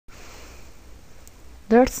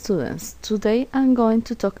Dear students, today I'm going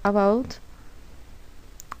to talk about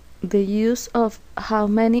the use of how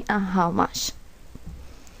many and how much.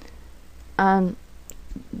 And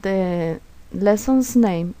the lesson's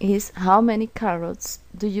name is How many carrots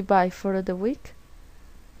do you buy for the week?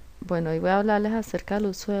 Bueno, hoy voy a hablarles acerca del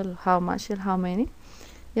uso del how much y el how many.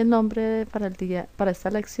 Y el nombre para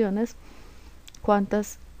esta lección es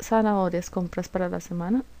 ¿cuántas zanahorias compras para la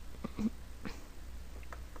semana?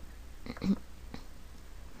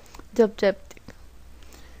 The objective.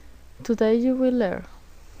 Today you will learn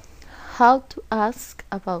how to ask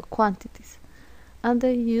about quantities and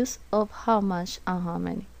the use of how much and how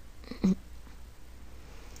many.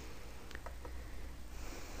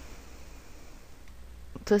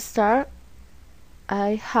 To start,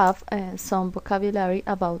 I have some vocabulary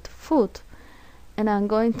about food, and I'm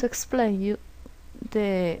going to explain you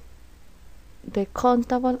the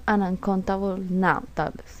countable and uncountable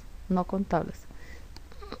notables, no contables.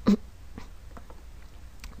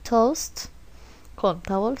 Toast,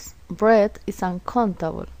 countables. Bread is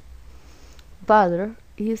uncountable. Butter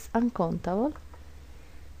is uncountable.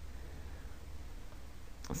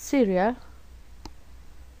 Cereal,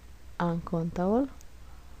 uncountable.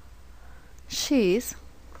 Cheese,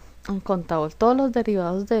 uncountable. Todos los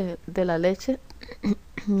derivados de la leche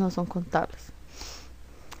no son contables.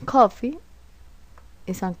 Coffee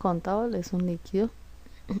is uncountable, es un líquido.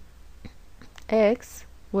 Eggs,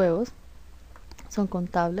 huevos, son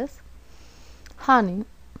contables. Honey,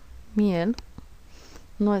 miel,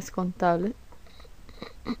 no es contable.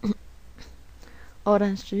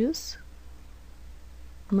 Orange juice,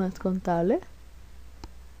 no es contable.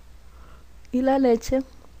 Y la leche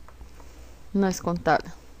no es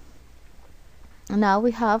contable. Now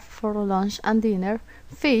we have for lunch and dinner,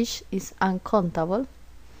 fish is uncountable.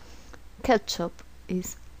 Ketchup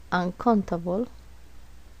is uncountable.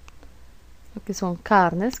 Lo que son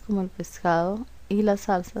carnes como el pescado y las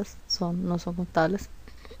salsas no son contables.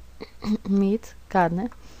 Meat, carne,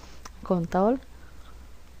 countable.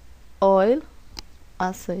 Oil,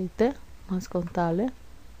 aceite, no es contable.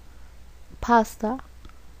 Pasta,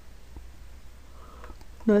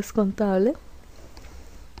 no es contable.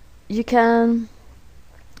 You can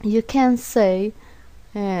say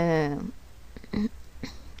a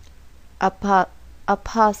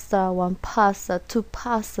pasta, one pasta, two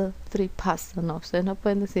pasta, three pasta. No, ustedes no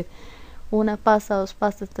pueden decir una pasta, dos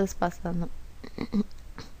pastas, tres pastas, no.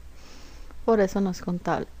 Por eso no es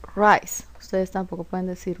contable. Rice, ustedes tampoco pueden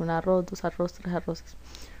decir un arroz, dos arroz, tres arroces.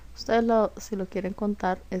 Ustedes si lo quieren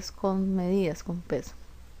contar es con medidas, con peso.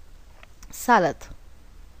 Salad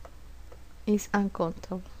is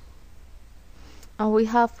uncountable. And we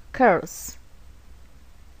have curls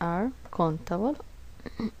are countable.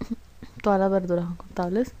 Todas las verduras son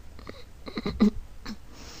contables.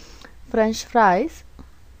 French fries,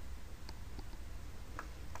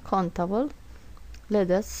 countable.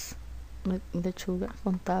 Lettuce, lechuga,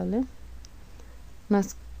 contable. No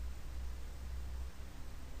es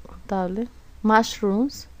contable.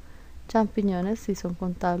 Mushrooms, champiñones, sí son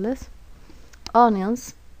contables.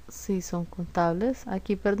 Onions, sí son contables.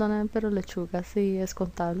 Aquí perdonen, pero lechuga sí es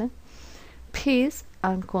contable. Peas,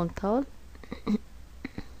 uncountable.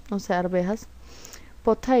 O sea, arvejas.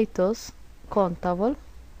 Potatoes, countable.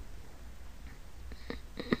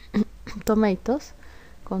 Tomatoes,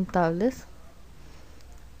 contables.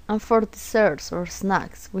 And for desserts or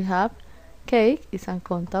snacks we have cake is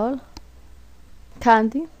uncountable.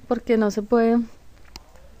 Candy, porque no se puede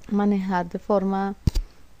manejar de forma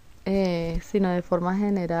sino de forma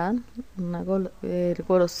general,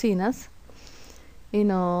 golosinas, y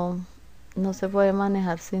no se puede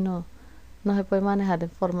manejar no se puede manejar en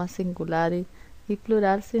forma singular y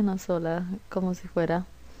plural, sino sola, como si fuera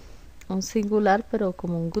un singular, pero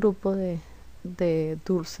como un grupo de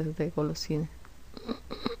dulces, de golosinas.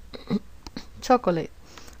 Chocolate,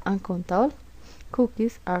 uncountable.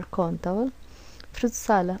 Cookies are countable. Fruit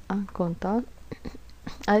salad, uncountable.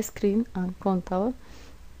 Ice cream, uncountable.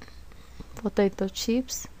 Potato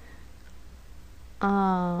chips,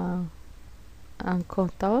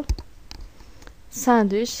 uncountable.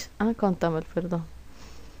 Sandwich, uncountable, perdón.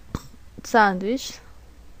 Sandwich,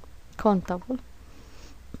 countable.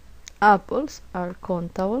 Apples are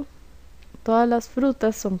countable. Todas las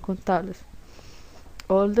frutas son contables.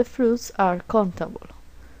 All the fruits are countable.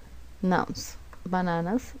 Nouns,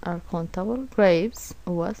 bananas are countable. Grapes,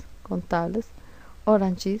 uvas, contables.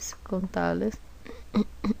 Oranges, contables.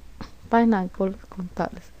 Pineapple,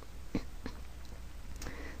 contables.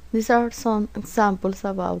 These are some examples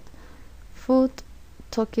about food,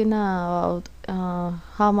 talking about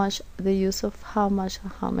how much, the use of how much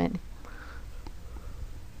and how many.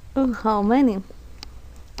 How many?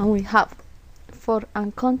 And we have, for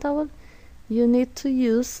uncountable, you need to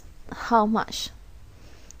use how much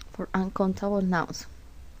for uncountable nouns.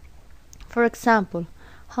 For example,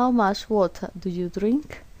 how much water do you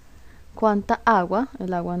drink? ¿Cuánta agua?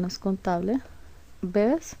 El agua no es contable.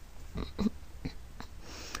 ¿Bebes?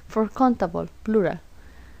 For countable, plural.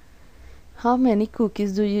 How many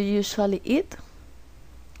cookies do you usually eat?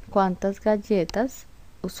 ¿Cuántas galletas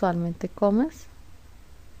usualmente comes?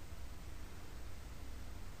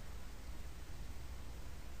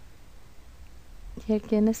 Y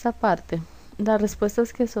aquí en esta parte, las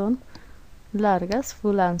respuestas que son largas,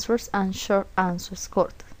 full answers, and short answers,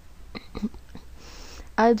 cortas.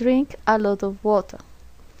 I drink a lot of water.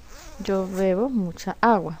 Yo bebo mucha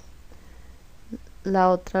agua.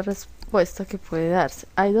 La otra respuesta que puede darse,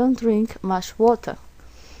 I don't drink much water.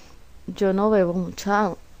 Yo no bebo mucha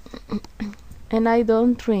agua. And I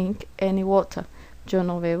don't drink any water. Yo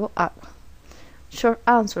no bebo agua. Short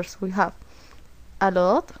answers we have a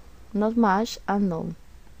lot, not much, and none.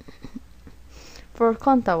 For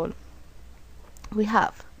countable, we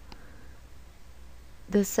have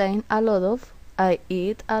the same, a lot of, I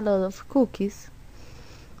eat a lot of cookies.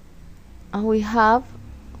 And we have,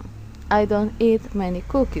 I don't eat many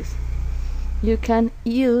cookies. You can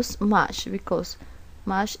use much because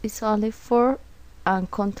much is only for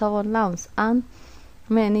uncountable nouns and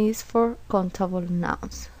many is for countable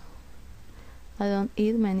nouns. I don't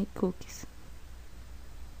eat many cookies.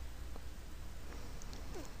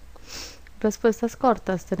 Respuestas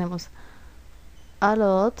cortas tenemos a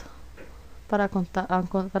lot para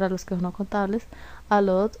los que son contables, a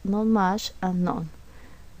lot, not much, and none.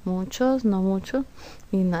 Muchos, no mucho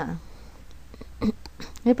y nada.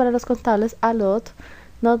 Y para los contables, a lot,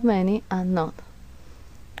 not many, and none.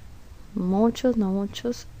 Muchos, no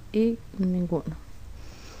muchos y ninguno.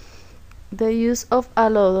 The use of a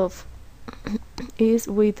lot of is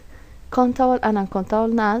with countable and uncountable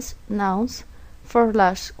nouns for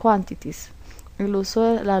large quantities. El uso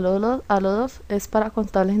de a lot of es para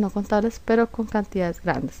contables y no contables, pero con cantidades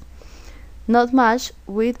grandes. Not much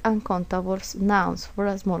with uncountable nouns for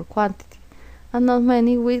a small quantity, and not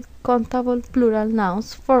many with countable plural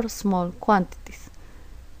nouns for small quantities.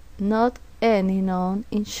 Not any, none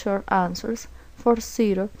in short answers for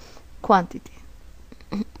zero quantities.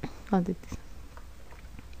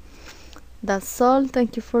 That's all.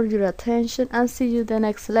 Thank you for your attention and see you the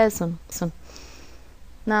next lesson.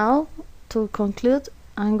 Now, to conclude,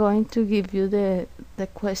 I'm going to give you the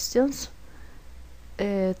questions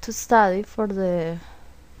to study for the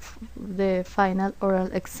final oral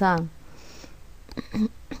exam.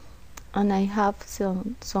 And I have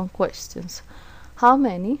some questions. How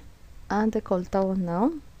many? And the countable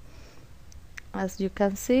noun. As you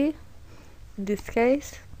can see, in this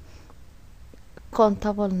case,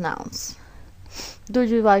 countable nouns. Do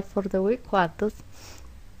you buy for the week? ¿Cuántos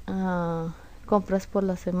compras por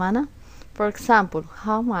la semana? For example,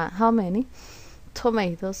 how many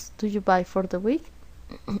tomatoes do you buy for the week?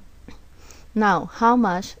 Now, how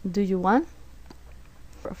much do you want?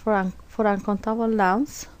 For uncountable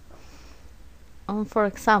nouns, for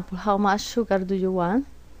example, how much sugar do you want?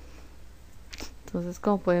 Entonces,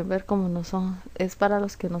 como pueden ver, como no son, es para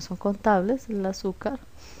los que no son contables, el azúcar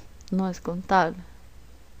no es contable.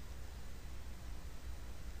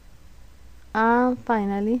 And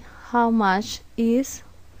finally, how much is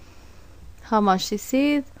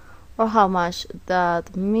it, or how much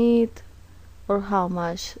that meat, or how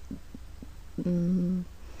much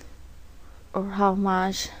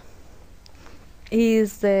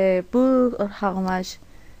is the book, or how much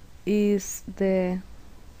is the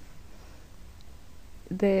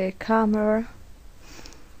camera.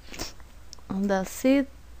 And that's it.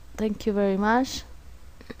 Thank you very much.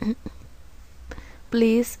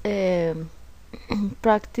 Please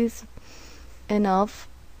practice enough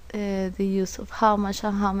the use of how much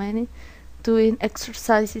and how many, doing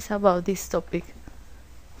exercises about this topic.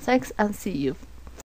 Thanks and see you.